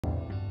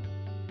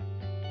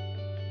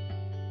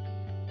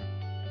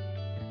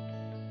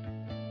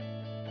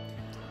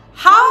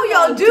How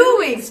y'all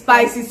doing,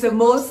 spicy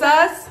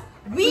samosas?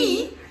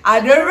 We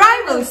are the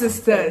Rival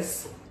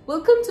Sisters.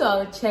 Welcome to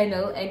our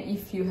channel, and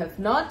if you have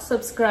not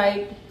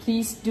subscribed,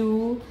 please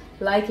do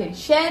like and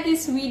share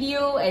this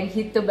video and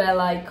hit the bell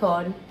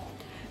icon.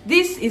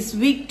 This is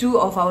week 2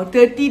 of our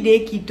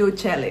 30-day keto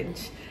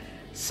challenge.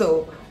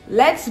 So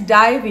let's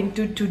dive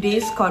into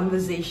today's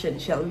conversation,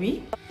 shall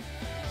we?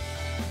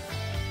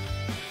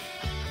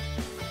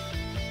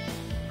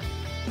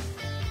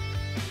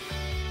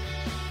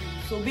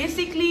 So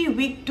basically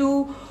week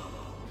 2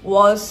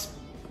 was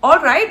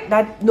alright,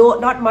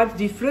 not much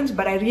difference,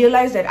 but I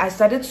realized that I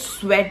started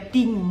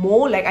sweating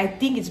more. Like, I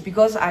think it's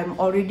because I'm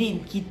already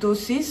in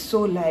ketosis,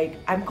 so like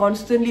I'm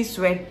constantly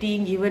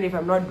sweating even if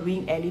I'm not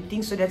doing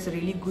anything, so that's a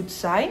really good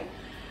sign.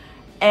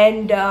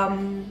 And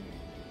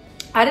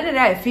other than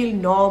that, I feel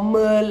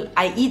normal.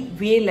 I eat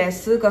way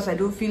lesser because I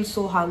don't feel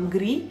so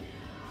hungry.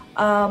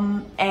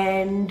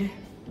 And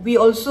we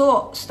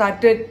also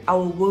started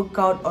our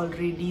workout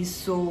already,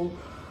 so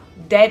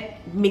that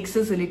makes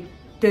us a little,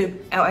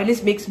 or at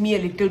least makes me a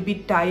little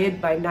bit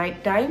tired by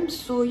night time.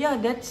 So yeah,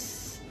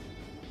 that's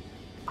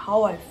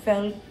how I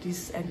felt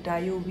this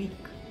entire week.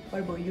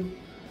 What about you?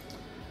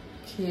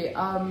 Okay,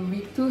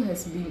 week 2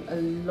 has been a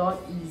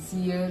lot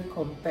easier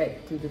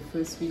compared to the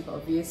first week,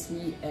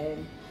 obviously,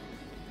 and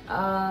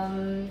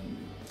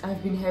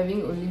I've been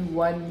having only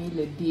one meal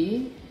a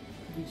day,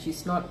 which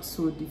is not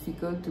so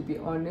difficult, to be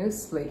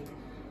honest. Like,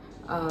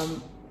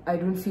 I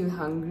don't feel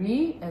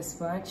hungry as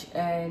much,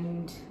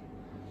 and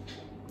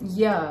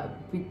yeah,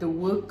 with the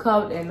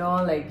workout and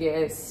all, I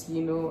guess,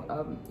 you know,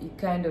 it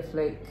kind of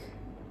like,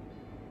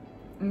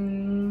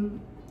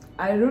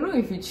 I don't know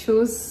if it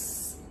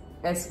shows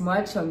as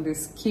much on the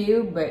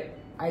scale, but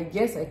I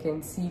guess I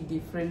can see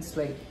difference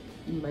like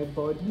in my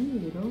body,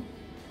 you know.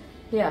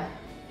 Yeah.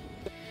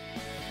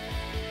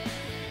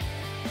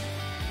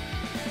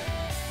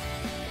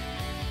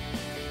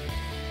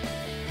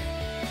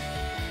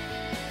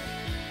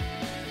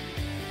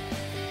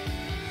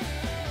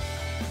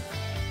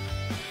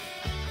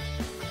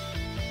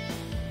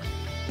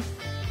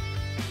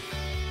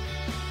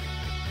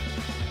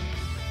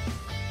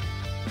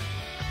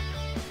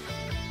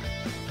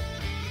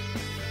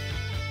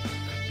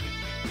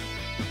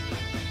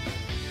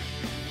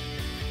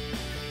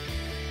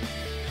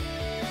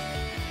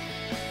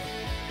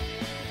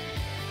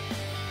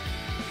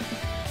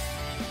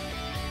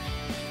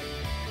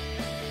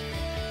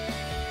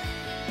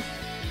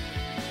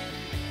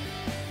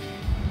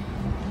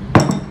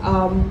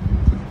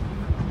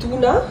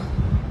 Tuna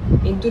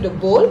into the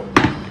bowl,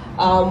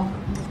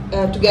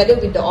 together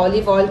with the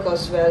olive oil,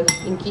 because well,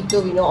 in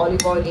keto we know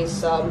olive oil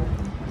is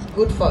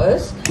good for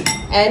us.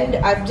 And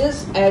I've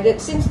just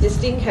added, since this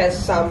thing has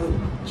some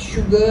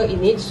sugar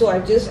in it, so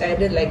I've just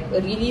added like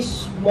a really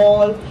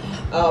small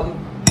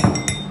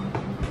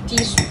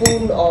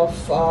teaspoon of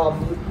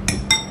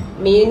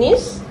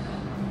mayonnaise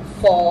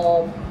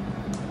for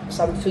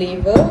some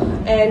flavor.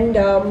 And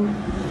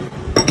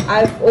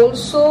I've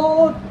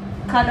also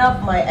cut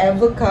up my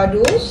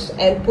avocados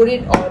and put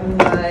it on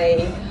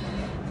my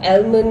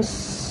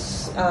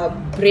almonds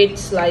bread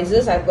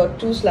slices. I've got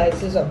 2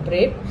 slices of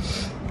bread,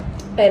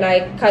 and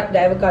I cut the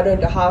avocado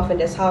into half, and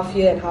there's half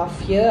here and half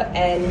here,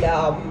 and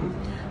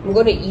I'm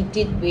going to eat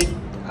it with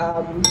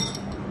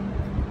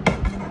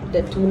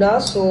the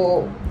tuna.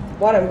 So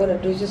what I'm going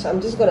to do is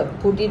I'm just going to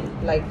put it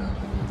like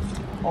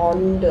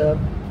on the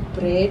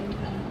bread.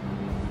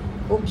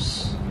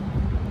 Oops.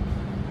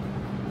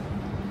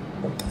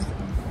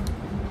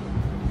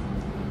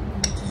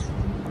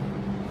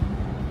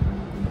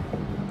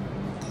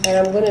 And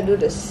I'm going to do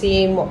the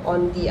same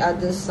on the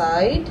other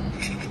side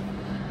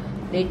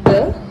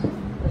later.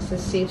 Let's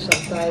just save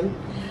some time.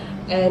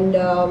 And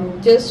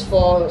just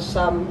for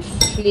some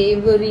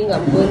flavoring,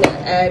 I'm going to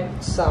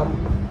add some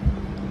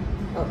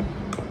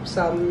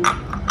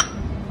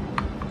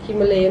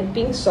Himalayan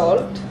pink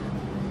salt,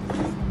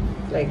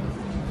 like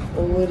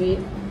over it.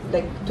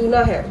 Like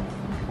tuna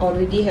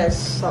already has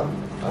some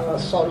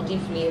salty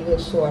flavor,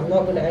 so I'm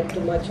not going to add too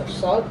much of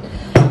salt.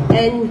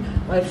 And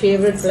my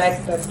favorite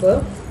black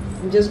pepper.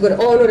 I'm just gonna,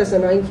 oh no, there's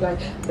an annoying fly,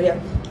 but yeah,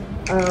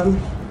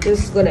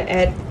 just gonna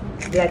add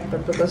black pepper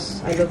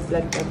because I love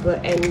black pepper.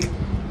 And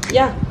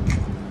yeah,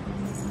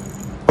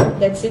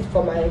 that's it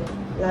for my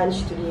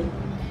lunch today.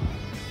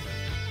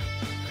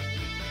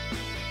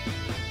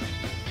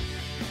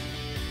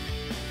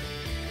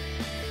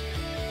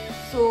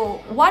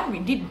 So what we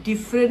did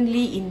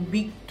differently in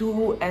week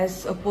 2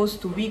 as opposed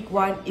to week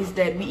 1 is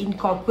that we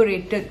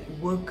incorporated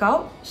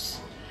workouts,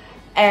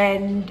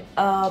 and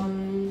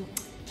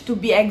to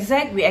be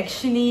exact, we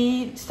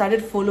actually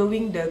started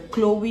following the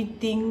CHLOE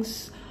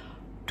Ting's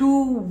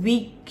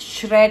 2-week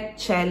shred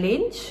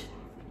challenge.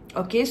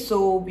 Okay,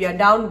 so we are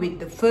down with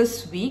the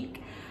first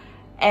week,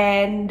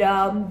 and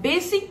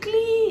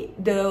basically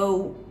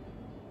the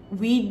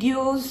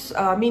videos,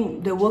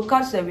 the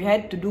workouts that we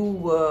had to do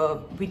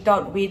were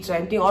without weights or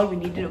anything. All we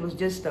needed was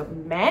just a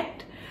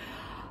mat.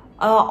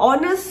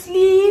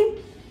 Honestly,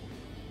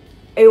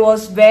 it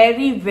was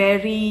very,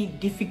 very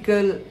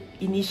difficult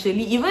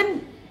initially.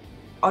 Even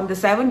on the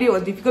 7th day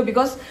was difficult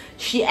because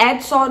she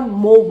adds on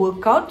more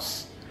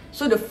workouts.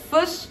 So the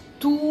first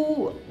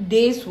 2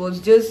 days was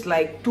just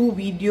like 2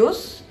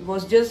 videos. It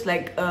was just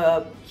like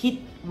a HIIT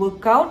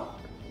workout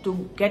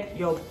to get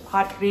your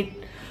heart rate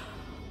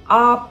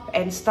up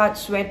and start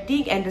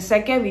sweating, and the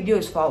second video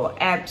is for our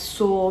abs.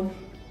 So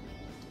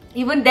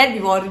even that, we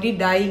were already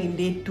dying in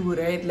day 2,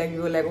 right? Like we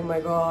were like, oh my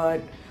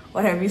god,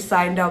 what have we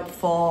signed up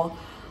for?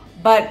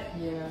 But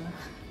Yeah.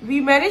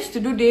 we managed to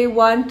do day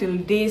 1 till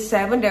day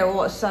 7. There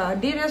was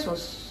day rest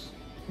was,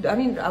 I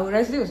mean, our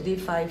rest day was day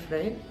 5,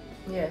 right?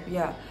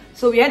 Yeah.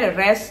 So we had a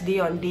rest day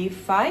on day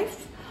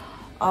 5.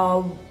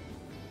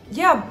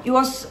 Yeah, it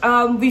was.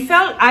 We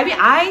felt. I mean,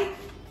 I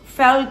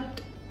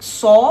felt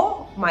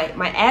sore.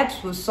 My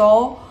abs were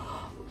sore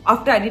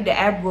after I did the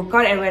ab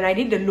workout, and when I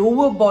did the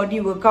lower body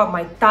workout,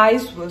 my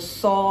thighs were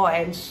sore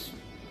and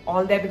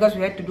all that because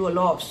we had to do a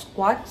lot of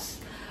squats.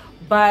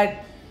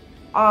 But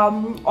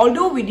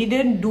although we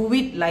didn't do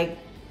it like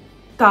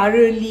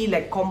thoroughly,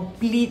 like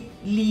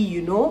completely,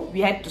 you know, we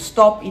had to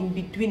stop in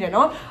between and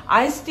all,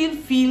 I still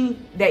feel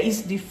there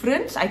is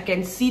difference. I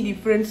can see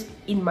difference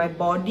in my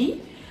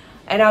body,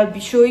 and I'll be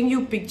showing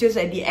you pictures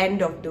at the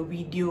end of the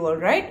video. All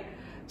right,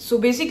 so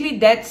basically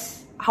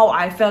that's how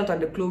I felt on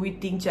the CHLOE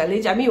TING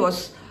challenge. I mean, it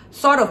was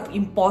sort of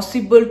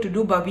impossible to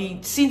do, but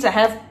since I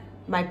have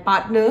my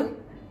partner,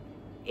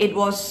 it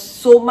was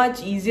so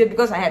much easier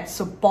because I had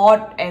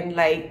support, and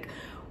like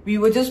we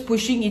were just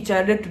pushing each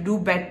other to do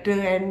better.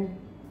 And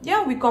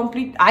yeah, we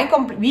completed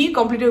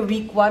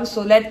week 1.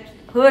 So let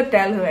her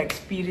tell her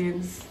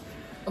experience.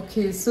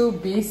 Okay, so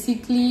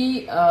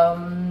basically,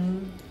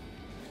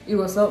 it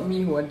was not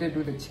me who wanted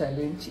to do the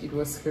challenge. It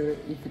was her,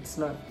 if it's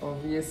not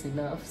obvious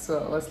enough.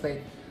 So I was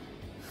like,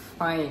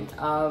 fine,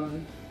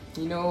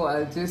 you know,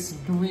 I'll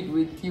just do it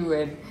with you.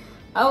 And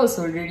I was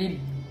already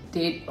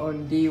dead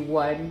on day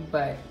 1,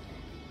 but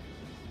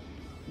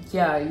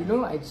yeah, you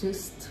know, I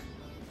just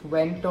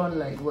went on,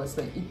 like,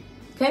 it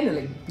kind of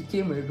like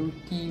became a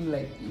routine,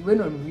 like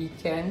even on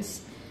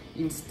weekends,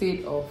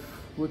 instead of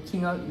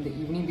working out in the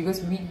evening,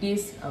 because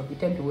weekdays we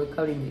tend to work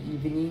out in the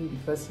evening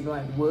because, you know,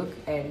 I work,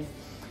 and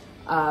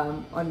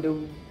on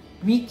the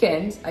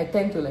weekends I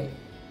tend to like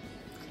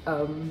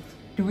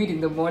do it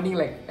in the morning.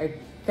 Like I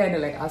kind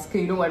of like ask her,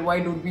 you know what, why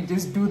don't we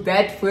just do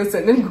that first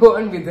and then go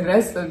on with the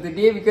rest of the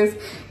day, because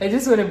I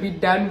just want to be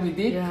done with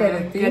it,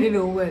 kind of thing. Get it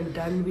over and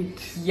done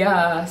with.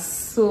 Yeah,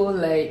 so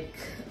like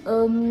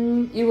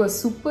it was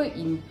super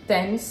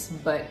intense,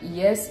 but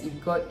yes,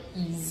 it got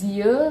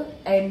easier.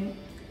 And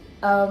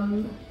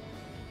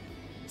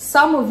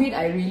some of it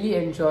I really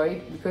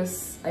enjoyed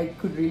because I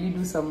could really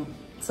do some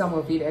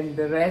of it, and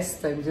the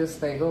rest I'm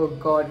just like, oh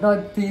god,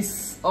 not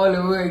this all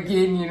over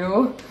again, you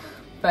know.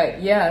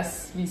 But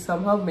yes, we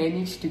somehow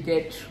managed to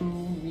get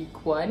through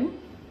week 1,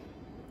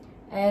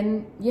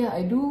 and yeah,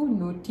 I do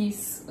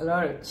notice a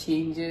lot of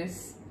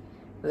changes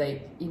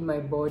like in my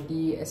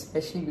body,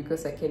 especially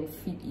because I can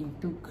fit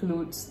into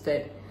clothes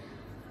that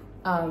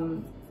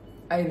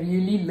I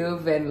really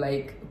love, and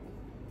like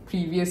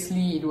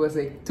previously it was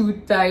like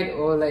too tight,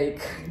 or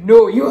like,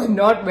 no, you are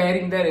not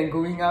wearing that and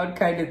going out,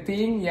 kind of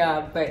thing.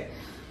 Yeah, but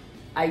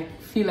I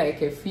feel like I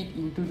can fit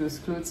into those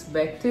clothes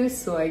better,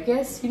 so I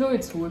guess, you know,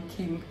 it's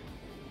working.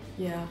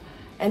 Yeah.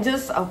 And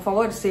just I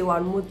forgot to say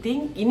one more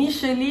thing.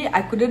 Initially,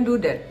 I couldn't do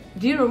that.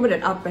 Do you remember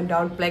that up and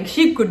down plank?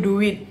 She could do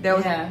it. There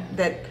was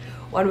that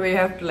one where you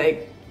have to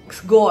like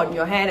go on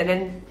your hand and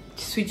then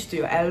switch to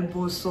your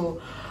elbows.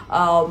 So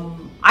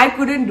I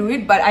couldn't do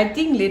it, but I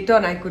think later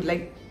on I could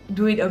like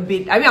do it a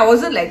bit. I mean, I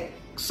wasn't like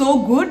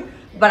so good,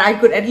 but I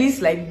could at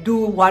least like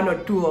do 1 or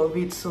 2 of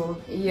it.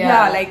 So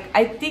yeah, like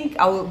I think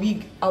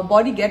our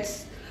body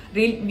gets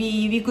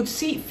we could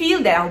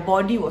feel that our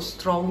body was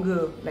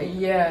stronger. Like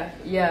yeah,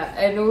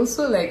 and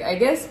also like I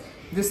guess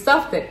the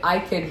stuff that I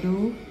can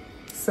do,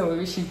 so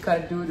maybe she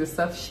can't do, the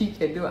stuff she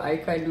can do I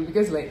can't do,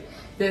 because like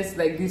there's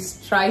like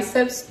this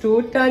triceps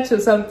toe touch or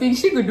something.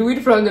 She could do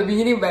it from the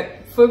beginning,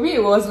 but for me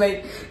it was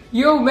like,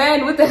 yo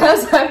man, what the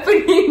hell's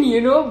happening,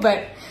 you know?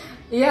 But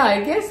yeah,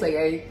 I guess like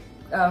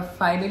I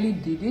finally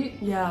did it.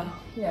 Yeah,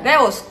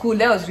 that was cool.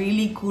 That was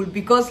really cool,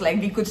 because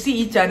like we could see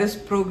each other's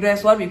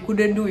progress. What we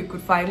couldn't do, we could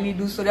finally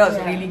do. So that was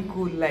really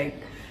cool.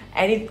 Like,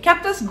 and it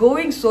kept us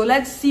going. So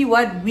let's see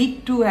what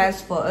week 2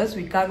 has for us.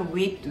 We can't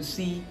wait to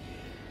see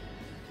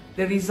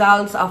the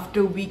results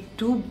after week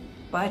 2.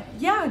 But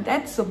yeah,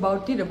 that's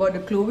about it about the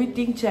CHLOE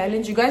TING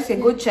challenge. You guys can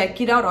go check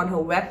it out on her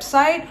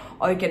website,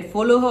 or you can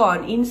follow her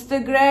on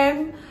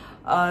Instagram.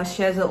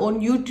 She has her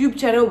own YouTube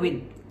channel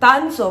with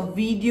tons of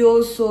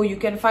videos, so you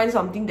can find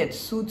something that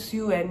suits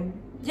you. And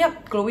yeah,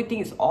 CHLOE TING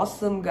is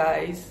awesome,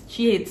 guys.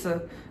 She hates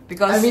her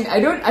because I mean,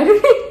 I don't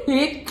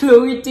hate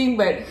CHLOE TING,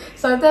 but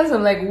sometimes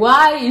I'm like,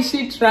 why is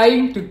she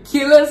trying to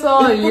kill us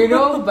all, you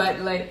know? But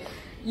like,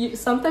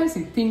 sometimes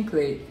you think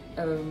like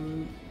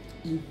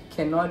you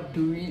cannot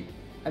do it.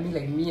 I mean,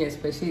 like me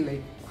especially,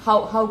 like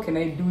how can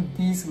I do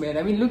this, man?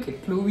 I mean, look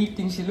at CHLOE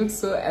TING, she looks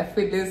so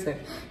effortless, and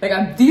like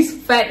I'm this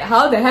fat,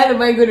 how the hell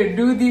am I gonna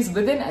do this?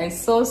 But then I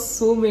saw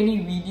so many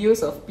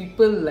videos of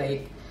people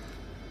like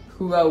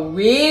who are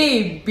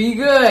way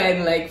bigger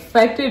and like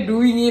fatter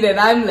doing it, and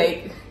I'm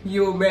like,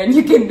 yo man,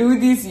 you can do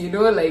this, you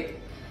know, like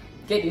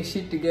get your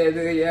shit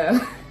together. Yeah.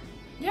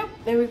 Yep,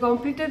 and we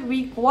completed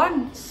week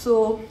 1,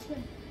 so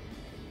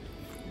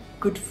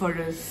good for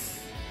us.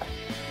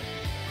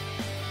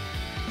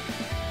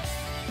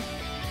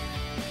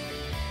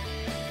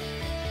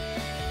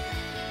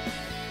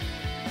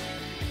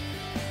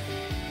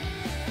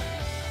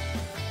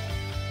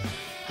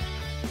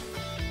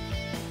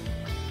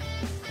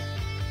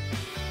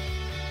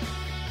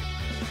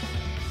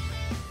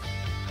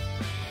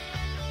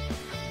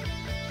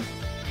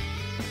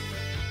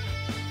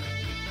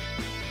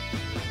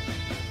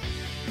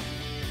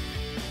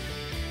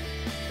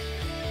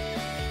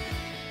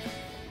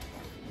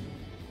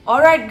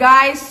 Alright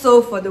guys,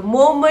 so for the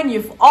moment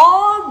you've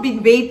all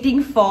been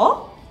waiting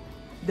for,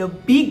 the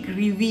big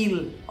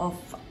reveal of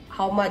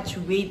how much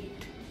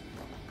weight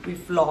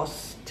we've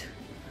lost.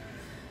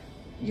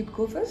 You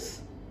go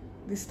first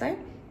this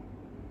time?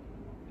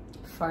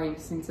 Fine,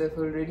 since I've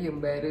already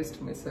embarrassed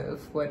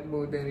myself, what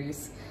more there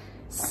is.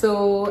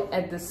 So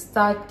at the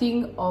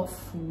starting of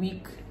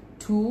week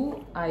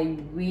 2, I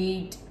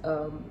weighed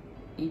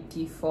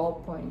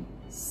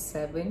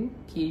 84.7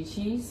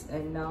 kgs,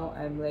 and now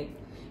I'm like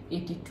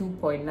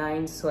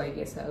 82.9, so I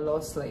guess I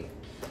lost like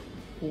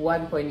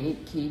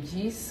 1.8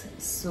 kgs.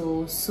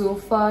 So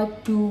far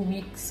 2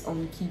 weeks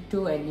on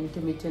keto and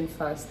intermittent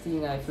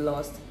fasting, I've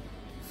lost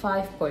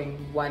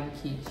 5.1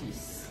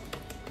 kgs.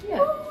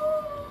 Yeah.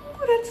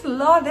 Oh, that's a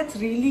lot. That's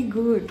really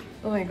good.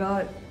 Oh my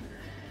god.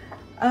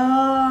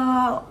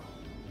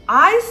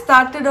 I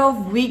started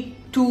off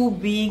week 2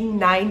 being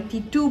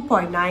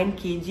 92.9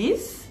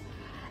 kgs.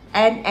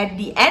 And at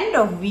the end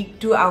of week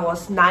 2, I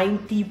was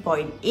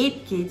 90.8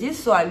 kgs.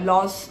 So I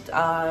lost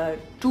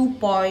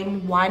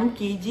 2.1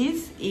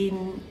 kgs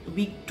in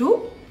week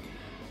 2.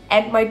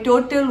 And my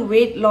total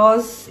weight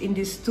loss in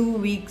these 2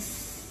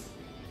 weeks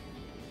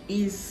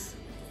is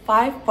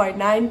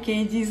 5.9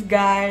 kgs,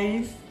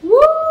 guys.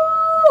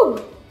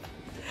 Woo!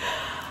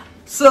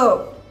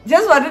 So,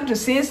 just wanted to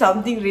say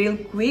something real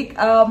quick.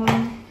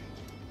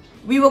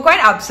 We were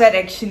quite upset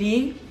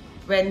actually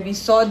when we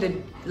saw that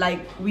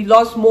we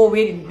lost more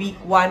weight in week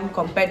 1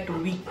 compared to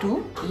week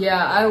 2.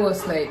 Yeah, I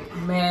was like,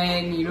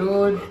 man, you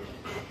know,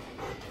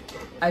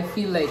 I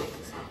feel like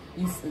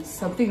is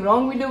something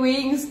wrong with the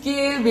weighing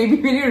scale? Maybe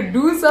we need to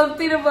do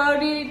something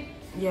about it.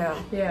 Yeah.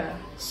 Yeah.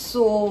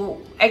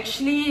 So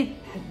actually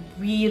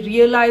we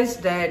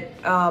realized that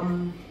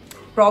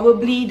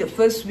probably the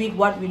first week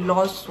what we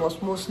lost was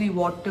mostly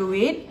water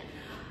weight,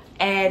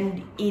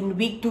 and in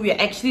week 2 we are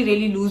actually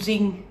really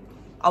losing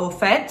our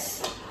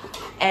fats.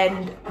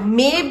 And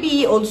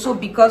maybe also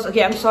because,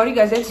 okay, I'm sorry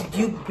guys, that's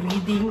Duke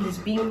breathing. He's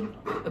being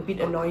a bit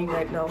annoying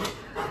right now.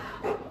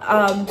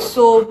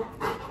 So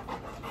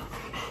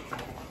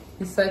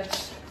he's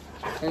such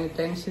an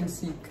attention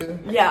seeker.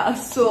 Yeah,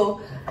 so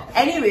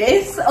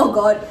anyways, oh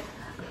god.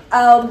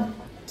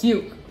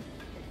 Duke,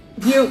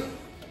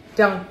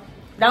 down,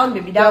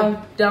 baby,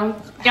 down.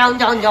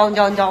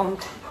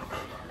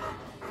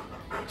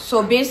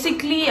 So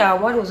basically,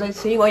 what was I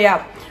saying? Oh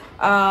yeah,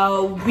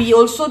 we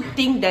also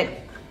think that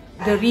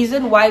the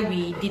reason why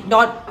we did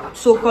not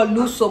so-called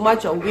lose so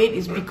much of weight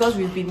is because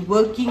we've been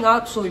working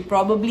out, so we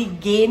probably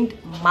gained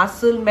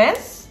muscle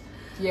mass.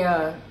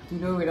 Yeah, you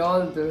know, with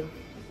all the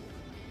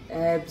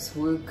abs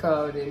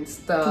workout and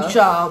stuff.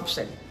 Push-ups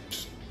and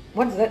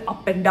what is that?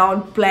 Up and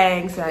down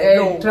planks.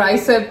 And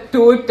tricep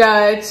toe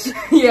touch.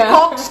 Yeah.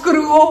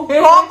 Corkscrew.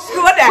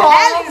 Corkscrew. What the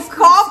hell is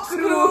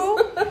corkscrew?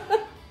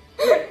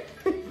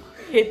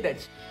 Hate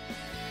that.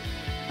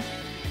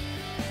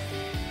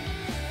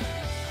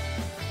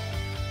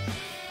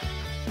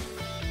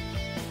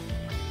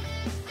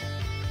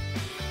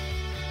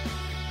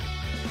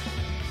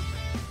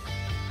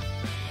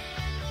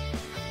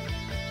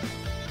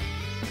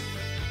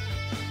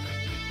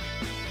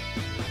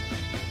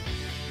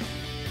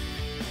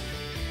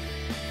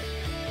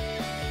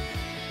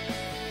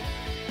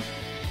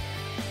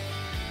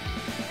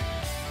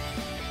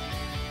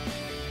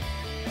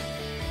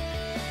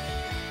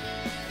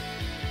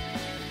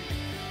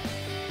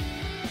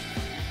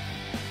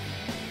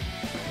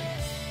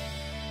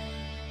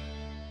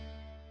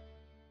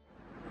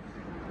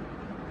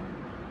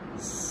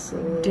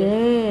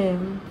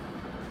 Damn.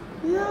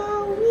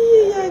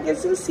 Yeah, I can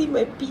still see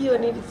my pee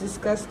on it. It's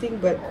disgusting,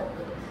 but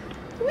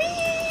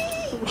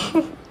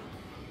wee.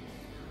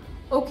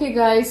 Okay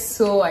guys,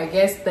 so I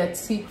guess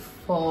that's it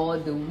for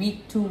the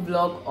week 2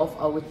 vlog of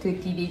our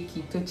 30-day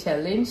keto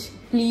challenge.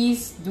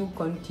 Please do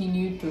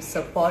continue to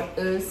support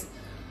us,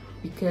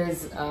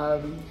 because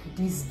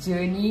this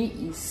journey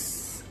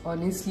is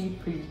honestly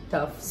pretty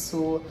tough.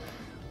 So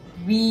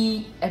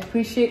we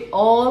appreciate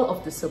all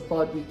of the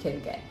support we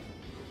can get.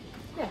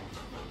 Yeah.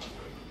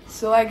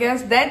 So I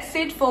guess that's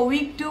it for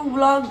week 2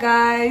 vlog,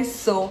 guys.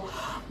 So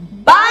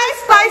bye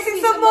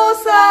spicy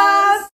samosas.